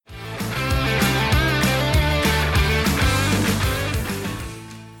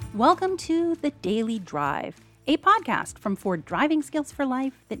Welcome to The Daily Drive, a podcast from Ford Driving Skills for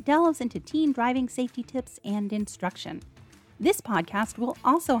Life that delves into teen driving safety tips and instruction. This podcast will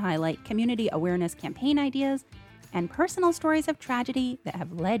also highlight community awareness campaign ideas and personal stories of tragedy that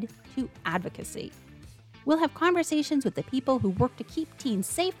have led to advocacy. We'll have conversations with the people who work to keep teens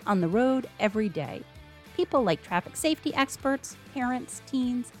safe on the road every day. People like traffic safety experts, parents,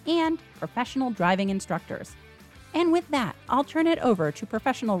 teens, and professional driving instructors. And with that, I'll turn it over to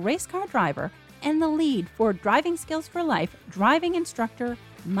professional race car driver and the lead for Driving Skills for Life driving instructor,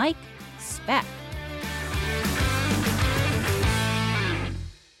 Mike Speck.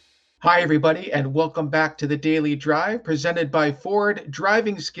 Hi, everybody, and welcome back to the Daily Drive presented by Ford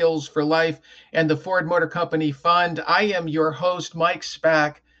Driving Skills for Life and the Ford Motor Company Fund. I am your host, Mike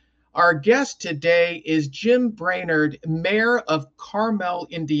Speck. Our guest today is Jim Brainerd, Mayor of Carmel,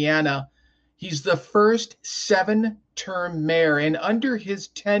 Indiana. He's the first seven-term mayor, and under his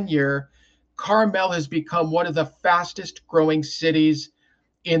tenure, Carmel has become one of the fastest growing cities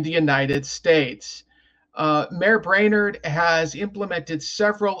in the United States. Mayor Brainerd has implemented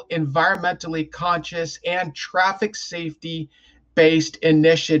several environmentally conscious and traffic safety-based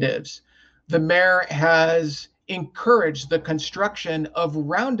initiatives. The mayor has encouraged the construction of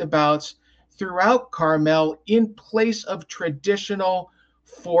roundabouts throughout Carmel in place of traditional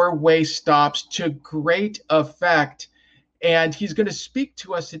four-way stops to great effect. And he's going to speak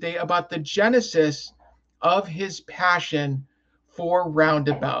to us today about the genesis of his passion for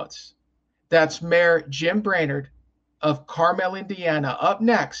roundabouts. That's Mayor Jim Brainerd of Carmel, Indiana, up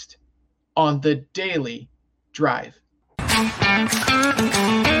next on the Daily Drive.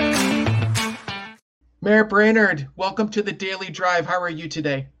 Mayor Brainerd, welcome to the Daily Drive. How are you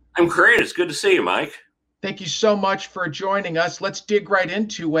today? I'm great. It's good to see you, Mike. Thank you so much for joining us. Let's dig right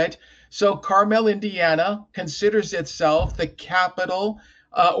into it. So Carmel, Indiana considers itself the capital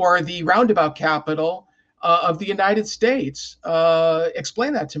or the roundabout capital of the United States.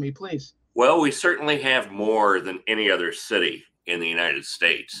 Explain that to me, please. Well, we certainly have more than any other city in the United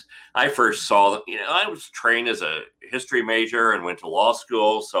States. I first saw that, I was trained as a history major and went to law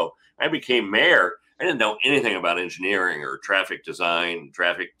school. So I became mayor. I didn't know anything about engineering or traffic design,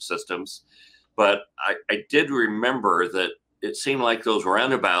 traffic systems. But I did remember that it seemed like those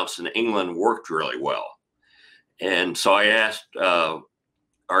roundabouts in England worked really well. And so I asked our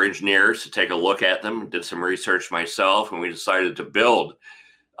engineers to take a look at them, did some research myself, and we decided to build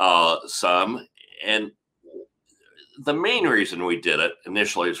some. And the main reason we did it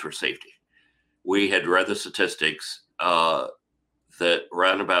initially was for safety. We had read the statistics that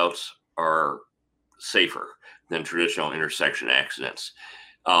roundabouts are safer than traditional intersection accidents.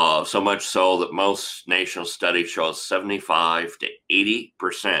 So much so that most national studies show a 75 to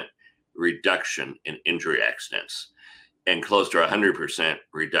 80% reduction in injury accidents and close to 100%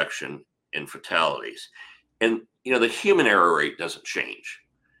 reduction in fatalities. And, the human error rate doesn't change.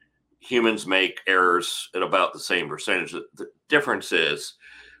 Humans make errors at about the same percentage. The difference is,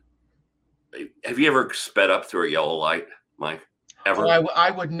 have you ever sped up through a yellow light, Mike? Ever?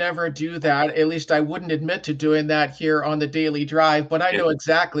 I would never do that. At least I wouldn't admit to doing that here on the Daily Drive, but I know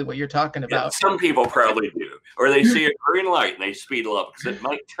exactly what you're talking about. Yeah, some people probably do. Or they see a green light and they speed up because it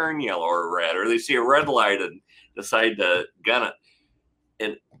might turn yellow or red. Or they see a red light and decide to gun it.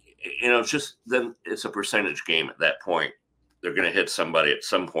 And, then it's a percentage game at that point. They're going to hit somebody at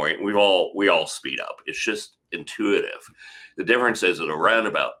some point. We all speed up. It's just intuitive. The difference is at a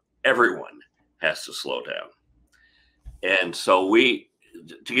roundabout, everyone has to slow down. And so to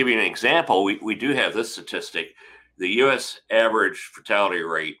give you an example, we do have this statistic. The U.S. average fatality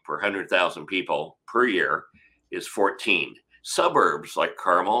rate per 100,000 people per year is 14. Suburbs like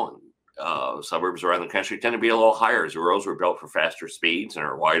Carmel and suburbs around the country tend to be a little higher as the roads were built for faster speeds and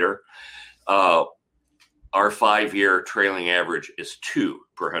are wider. Our 5-year trailing average is 2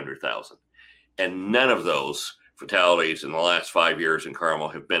 per 100,000. And none of those fatalities in the last 5 years in Carmel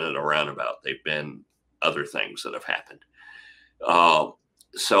have been at a roundabout. They've been other things that have happened.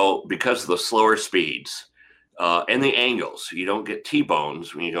 So because of the slower speeds and the angles, you don't get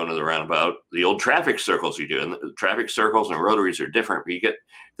T-bones when you go into the roundabout. The old traffic circles you do, and the traffic circles and rotaries are different, but you get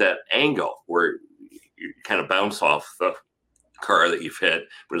that angle where you kind of bounce off the car that you've hit,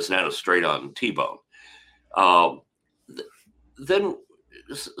 but it's not a straight-on T-bone. Then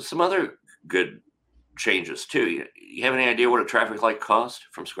some other good changes too. You have any idea what a traffic light costs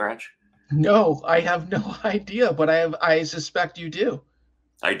from scratch? No, I have no idea, but I suspect you do.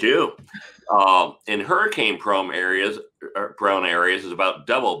 I do. In hurricane-prone areas is about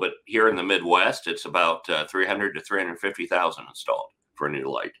double, but here in the Midwest, it's about 300 to 350,000 installed for a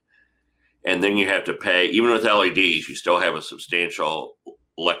new light. And then you have to pay, even with LEDs, you still have a substantial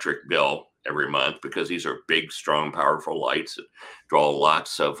electric bill every month because these are big, strong, powerful lights that draw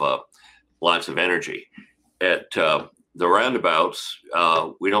lots of energy. At the roundabouts,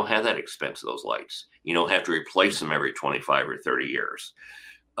 we don't have that expense of those lights. You don't have to replace them every 25 or 30 years.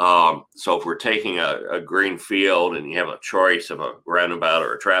 So if we're taking a green field and you have a choice of a roundabout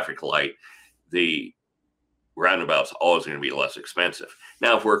or a traffic light, the roundabout's always going to be less expensive.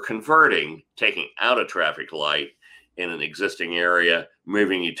 Now, if we're converting, taking out a traffic light in an existing area,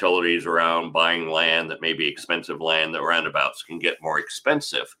 moving utilities around, buying land that may be expensive land, the roundabouts can get more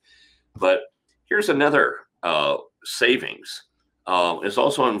expensive. But here's another savings. It's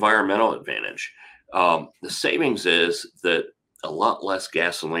also an environmental advantage. The savings is that a lot less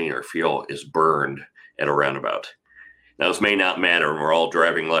gasoline or fuel is burned at a roundabout. Now, this may not matter when we're all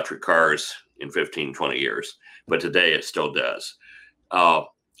driving electric cars in 15, 20 years, but today it still does.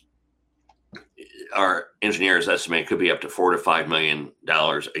 Our engineers estimate it could be up to $4 to $5 million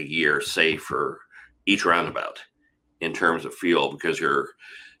a year saved for each roundabout in terms of fuel, because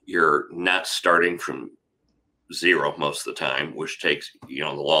you're not starting from zero most of the time, which takes, the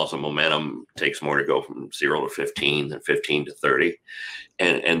laws of momentum takes more to go from 0 to 15 than 15 to 30.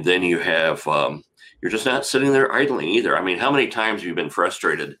 And then you have, you're just not sitting there idling either. I mean, how many times have you been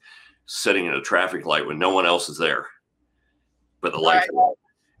frustrated sitting at a traffic light when no one else is there, but the lights are on?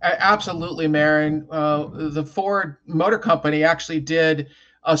 Absolutely, Marin. The Ford Motor Company actually did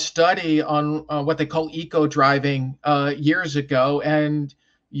a study on what they call eco driving years ago, and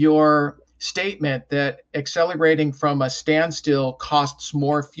your statement that accelerating from a standstill costs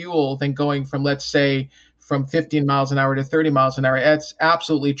more fuel than going from, let's say, from 15 miles an hour to 30 miles an hour. That's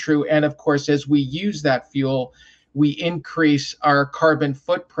absolutely true. And of course, as we use that fuel, we increase our carbon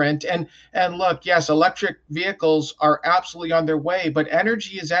footprint. And look, yes, electric vehicles are absolutely on their way, but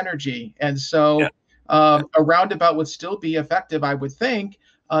energy is energy. And so a roundabout would still be effective, I would think,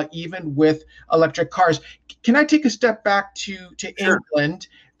 even with electric cars. Can I take a step back to Sure. England?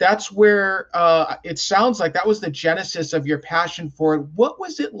 That's where it sounds like that was the genesis of your passion for it. What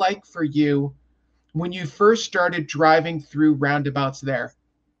was it like for you when you first started driving through roundabouts there?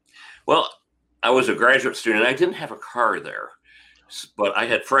 Well, I was a graduate student. I didn't have a car there, but I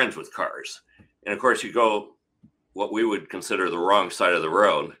had friends with cars. And of course, you go what we would consider the wrong side of the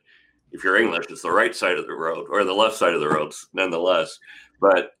road. If you're English, it's the right side of the road, or the left side of the road, nonetheless.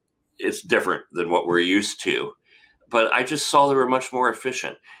 But it's different than what we're used to. But I just saw they were much more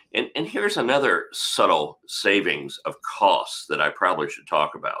efficient. And here's another subtle savings of costs that I probably should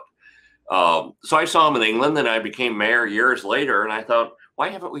talk about. So I saw them in England, and I became mayor years later, and I thought, why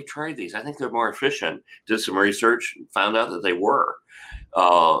haven't we tried these? I think they're more efficient. Did some research, found out that they were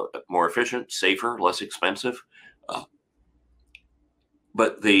more efficient, safer, less expensive.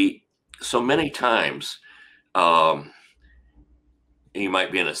 But so many times you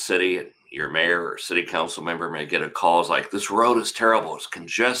might be in a city, and your mayor or city council member may get a call like, this road is terrible, it's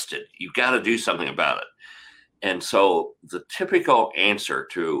congested, you've got to do something about it. And so the typical answer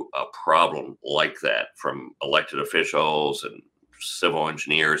to a problem like that from elected officials and civil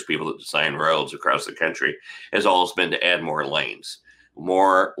engineers, people that design roads across the country, has always been to add more lanes,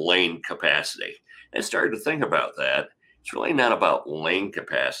 more lane capacity. And I started to think about that. It's really not about lane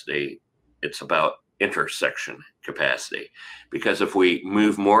capacity, it's about intersection capacity. Because if we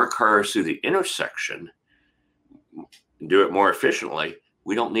move more cars through the intersection and do it more efficiently,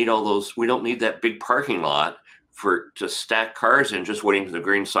 we don't need that big parking lot to stack cars in just waiting for the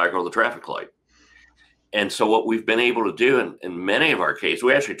green cycle of the traffic light. And so what we've been able to do in many of our cases,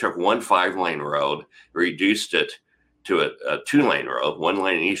 we actually took one 5-lane road, reduced it to a 2-lane road, 1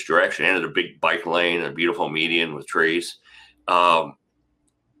 lane in each direction, added a big bike lane, a beautiful median with trees.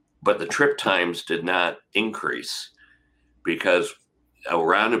 But the trip times did not increase because a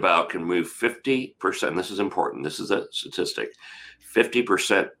roundabout can move 50%. This is important. This is a statistic.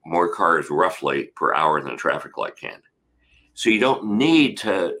 50% more cars roughly per hour than a traffic light can. So you don't need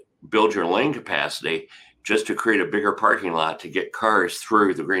to build your lane capacity just to create a bigger parking lot to get cars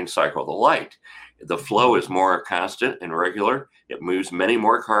through the green cycle of the light. The flow is more constant and regular. It moves many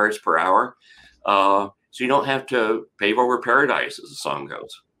more cars per hour. So you don't have to pave over paradise, as the song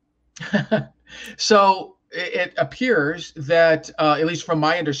goes. So it appears that, at least from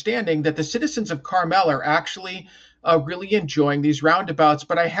my understanding, that the citizens of Carmel are actually really enjoying these roundabouts.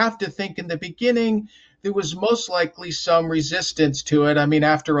 But I have to think in the beginning, there was most likely some resistance to it. I mean,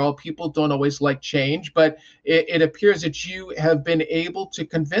 after all, people don't always like change, but it appears that you have been able to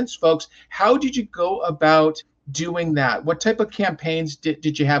convince folks. How did you go about doing that? What type of campaigns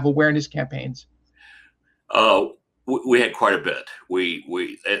did you have, awareness campaigns? We had quite a bit.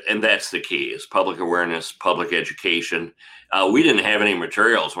 And that's the key, is public awareness, public education. We didn't have any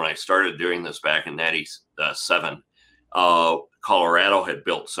materials when I started doing this back in '97. Colorado had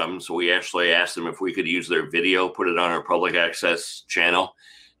built some, so we actually asked them if we could use their video, put it on our public access channel.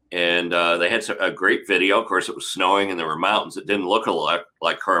 And they had a great video. Of course, it was snowing and there were mountains. It didn't look a lot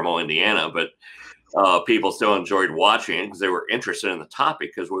like Carmel, Indiana, but people still enjoyed watching it because they were interested in the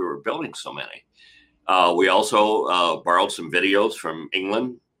topic because we were building so many. We also borrowed some videos from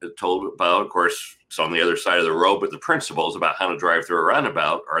England that told about, of course, it's on the other side of the road, but the principles about how to drive through a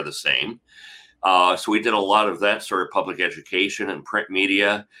roundabout are the same. So we did a lot of that sort of public education and print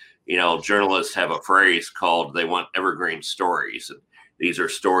media. Journalists have a phrase called, they want evergreen stories. And these are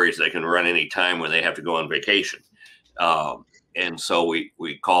stories that can run any time when they have to go on vacation. And so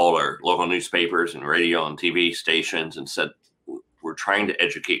we called our local newspapers and radio and TV stations and said, we're trying to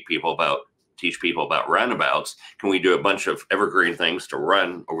teach people about roundabouts. Can we do a bunch of evergreen things to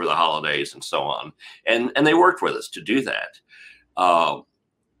run over the holidays and so on? And they worked with us to do that.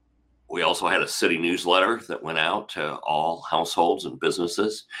 We also had a city newsletter that went out to all households and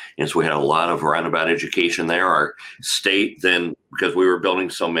businesses. And so we had a lot of roundabout education there. Our state then, because we were building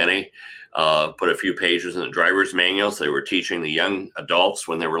so many, put a few pages in the driver's manuals. They were teaching the young adults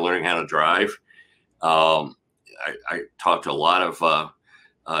when they were learning how to drive. I talked to a lot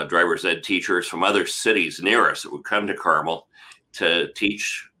of driver's ed teachers from other cities near us that would come to Carmel to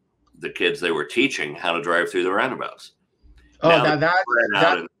teach the kids they were teaching how to drive through the roundabouts. Now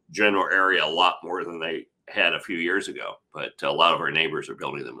that in the general area a lot more than they had a few years ago, but a lot of our neighbors are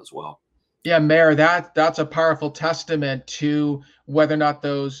building them as well. Yeah, Mayor, that's a powerful testament to whether or not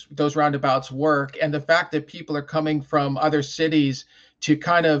those roundabouts work, and the fact that people are coming from other cities to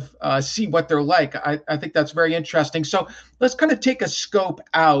kind of see what they're like. I think that's very interesting. So let's kind of take a scope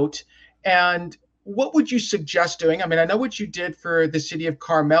out. And what would you suggest doing? I mean, I know what you did for the city of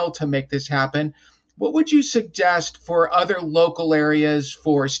Carmel to make this happen. What would you suggest for other local areas,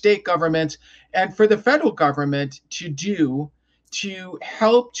 for state governments, and for the federal government to do to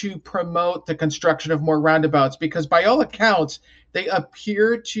help to promote the construction of more roundabouts? Because by all accounts, they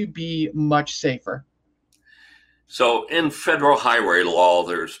appear to be much safer. So in federal highway law,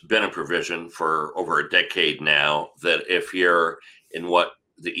 there's been a provision for over a decade now that if you're in what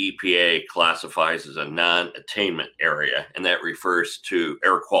the EPA classifies as a non-attainment area, and that refers to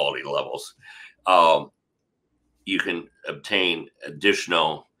air quality levels, you can obtain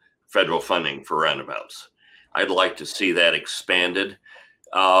additional federal funding for roundabouts. I'd like to see that expanded.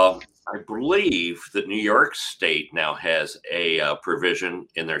 I believe that New York State now has a provision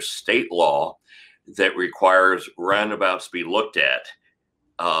in their state law that requires roundabouts be looked at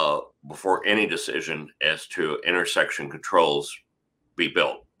before any decision as to intersection controls be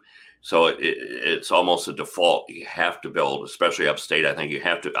built. So it's almost a default. You have to build, especially upstate. I think you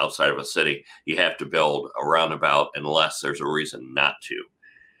have to, outside of a city, you have to build a roundabout unless there's a reason not to.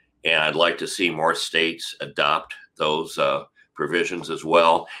 And I'd like to see more states adopt those provisions as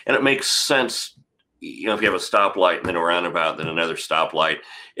well. And it makes sense, if you have a stoplight and then a roundabout, then another stoplight,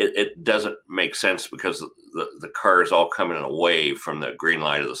 it doesn't make sense because the cars all come in a wave from the green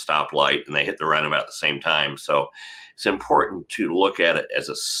light of the stoplight and they hit the roundabout at the same time. So it's important to look at it as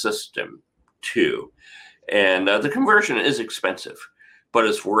a system too. And the conversion is expensive, but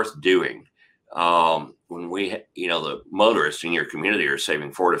it's worth doing. When the motorists in your community are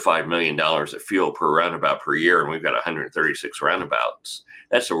saving $4 to $5 million of fuel per roundabout per year, and we've got 136 roundabouts,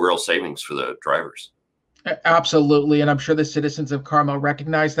 that's a real savings for the drivers. Absolutely. And I'm sure the citizens of Carmel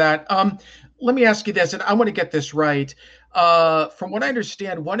recognize that. Let me ask you this, and I want to get this right. From what I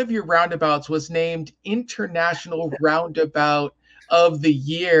understand, one of your roundabouts was named International Roundabout of the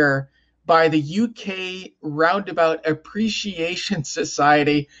Year by the UK Roundabout Appreciation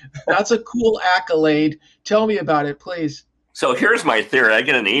Society. That's a cool accolade. Tell me about it, please. So here's my theory. I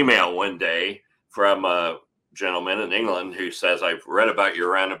get an email one day from a gentleman in England who says, I've read about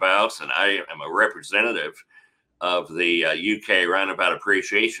your roundabouts and I am a representative of the UK Roundabout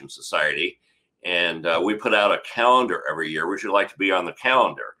Appreciation Society. And we put out a calendar every year. Would you like to be on the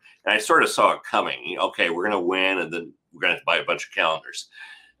calendar? And I sort of saw it coming. Okay, we're going to win, and then we're going to buy a bunch of calendars.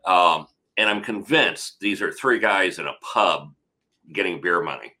 And I'm convinced these are three guys in a pub getting beer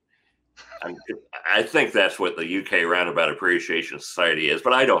money. I think that's what the UK Roundabout Appreciation Society is,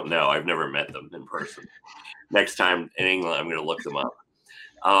 but I don't know. I've never met them in person. Next time in England, I'm going to look them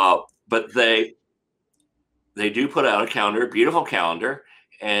up. But they do put out a calendar, a beautiful calendar.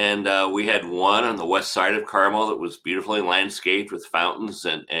 And we had one on the west side of Carmel that was beautifully landscaped with fountains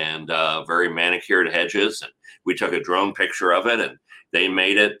and very manicured hedges. And we took a drone picture of it and They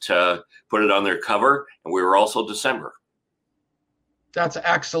made it, put it on their cover, and we were also December. That's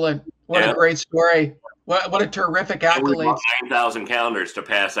excellent. What a great story. What a terrific accolade. We bought 9,000 calendars to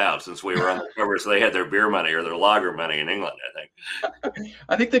pass out since we were on the cover. So they had their beer money or their lager money in England, I think.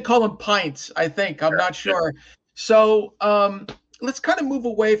 I think they call them pints, I'm not sure. So let's kind of move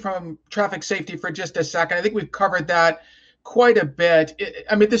away from traffic safety for just a second. I think we've covered that quite a bit.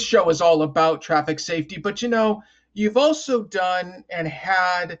 This show is all about traffic safety, but you've also done and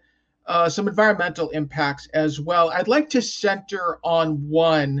had some environmental impacts as well. I'd like to center on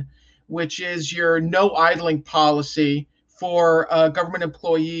one, which is your no idling policy for government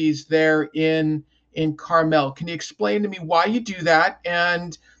employees there in Carmel. Can you explain to me why you do that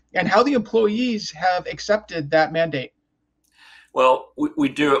and how the employees have accepted that mandate? Well, we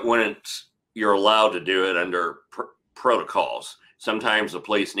do it when you're allowed to do it under protocols. Sometimes the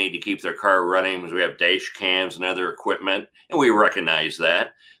police need to keep their car running because we have dash cams and other equipment, and we recognize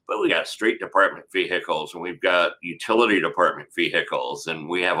that. But we got street department vehicles, and we've got utility department vehicles, and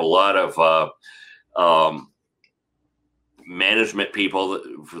we have a lot of management people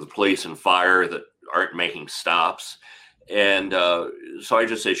for the police and fire that aren't making stops. And so I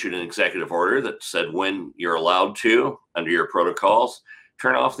just issued an executive order that said when you're allowed to, under your protocols,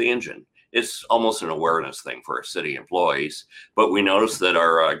 turn off the engine. It's almost an awareness thing for our city employees. But we noticed that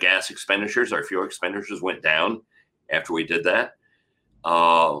our gas expenditures, our fuel expenditures went down after we did that.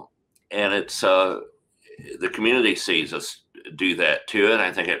 And it's the community sees us do that too. And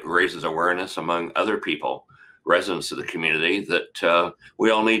I think it raises awareness among other people, residents of the community, that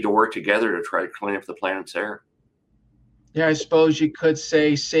we all need to work together to try to clean up the planet's air. Yeah, I suppose you could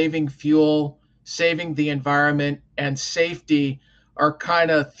say saving fuel, saving the environment, and safety are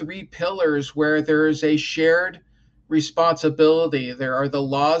kind of three pillars where there's a shared responsibility. There are the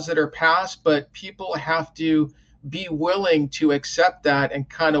laws that are passed, but people have to be willing to accept that and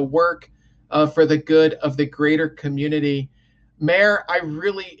kind of work for the good of the greater community. Mayor, I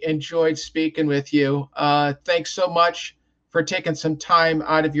really enjoyed speaking with you. Thanks so much for taking some time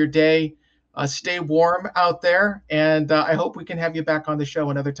out of your day. Stay warm out there, and I hope we can have you back on the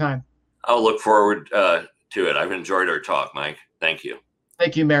show another time. I'll look forward to it. I've enjoyed our talk, Mike. Thank you.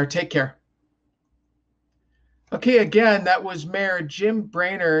 Thank you, Mayor. Take care. Okay, again, that was Mayor Jim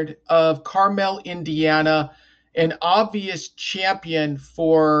Brainerd of Carmel, Indiana, an obvious champion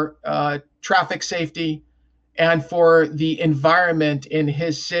for traffic safety and for the environment in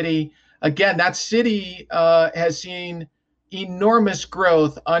his city. Again, that city has seen enormous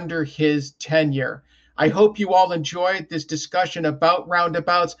growth under his tenure. I hope you all enjoyed this discussion about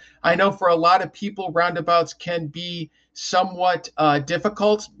roundabouts. I know for a lot of people, roundabouts can be somewhat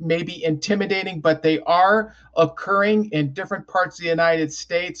difficult, maybe intimidating, but they are occurring in different parts of the United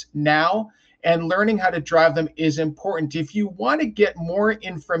States now, and learning how to drive them is important. If you want to get more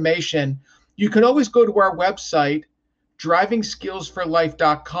information, you can always go to our website,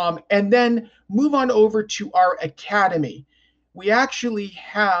 drivingskillsforlife.com, and then move on over to our academy. We actually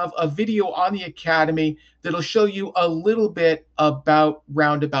have a video on the academy that'll show you a little bit about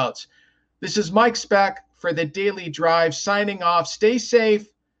roundabouts. This is Mike Speck for the Daily Drive signing off. Stay safe,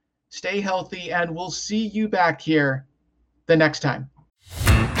 stay healthy, and we'll see you back here the next time.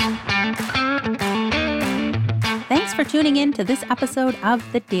 Thanks for tuning in to this episode of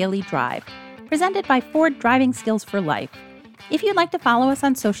The Daily Drive, presented by Ford Driving Skills for Life. If you'd like to follow us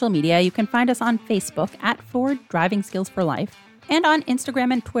on social media, you can find us on Facebook at Ford Driving Skills for Life and on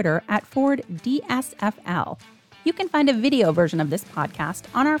Instagram and Twitter at Ford DSFL. You can find a video version of this podcast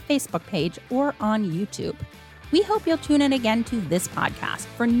on our Facebook page or on YouTube. We hope you'll tune in again to this podcast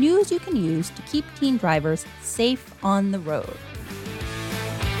for news you can use to keep teen drivers safe on the road.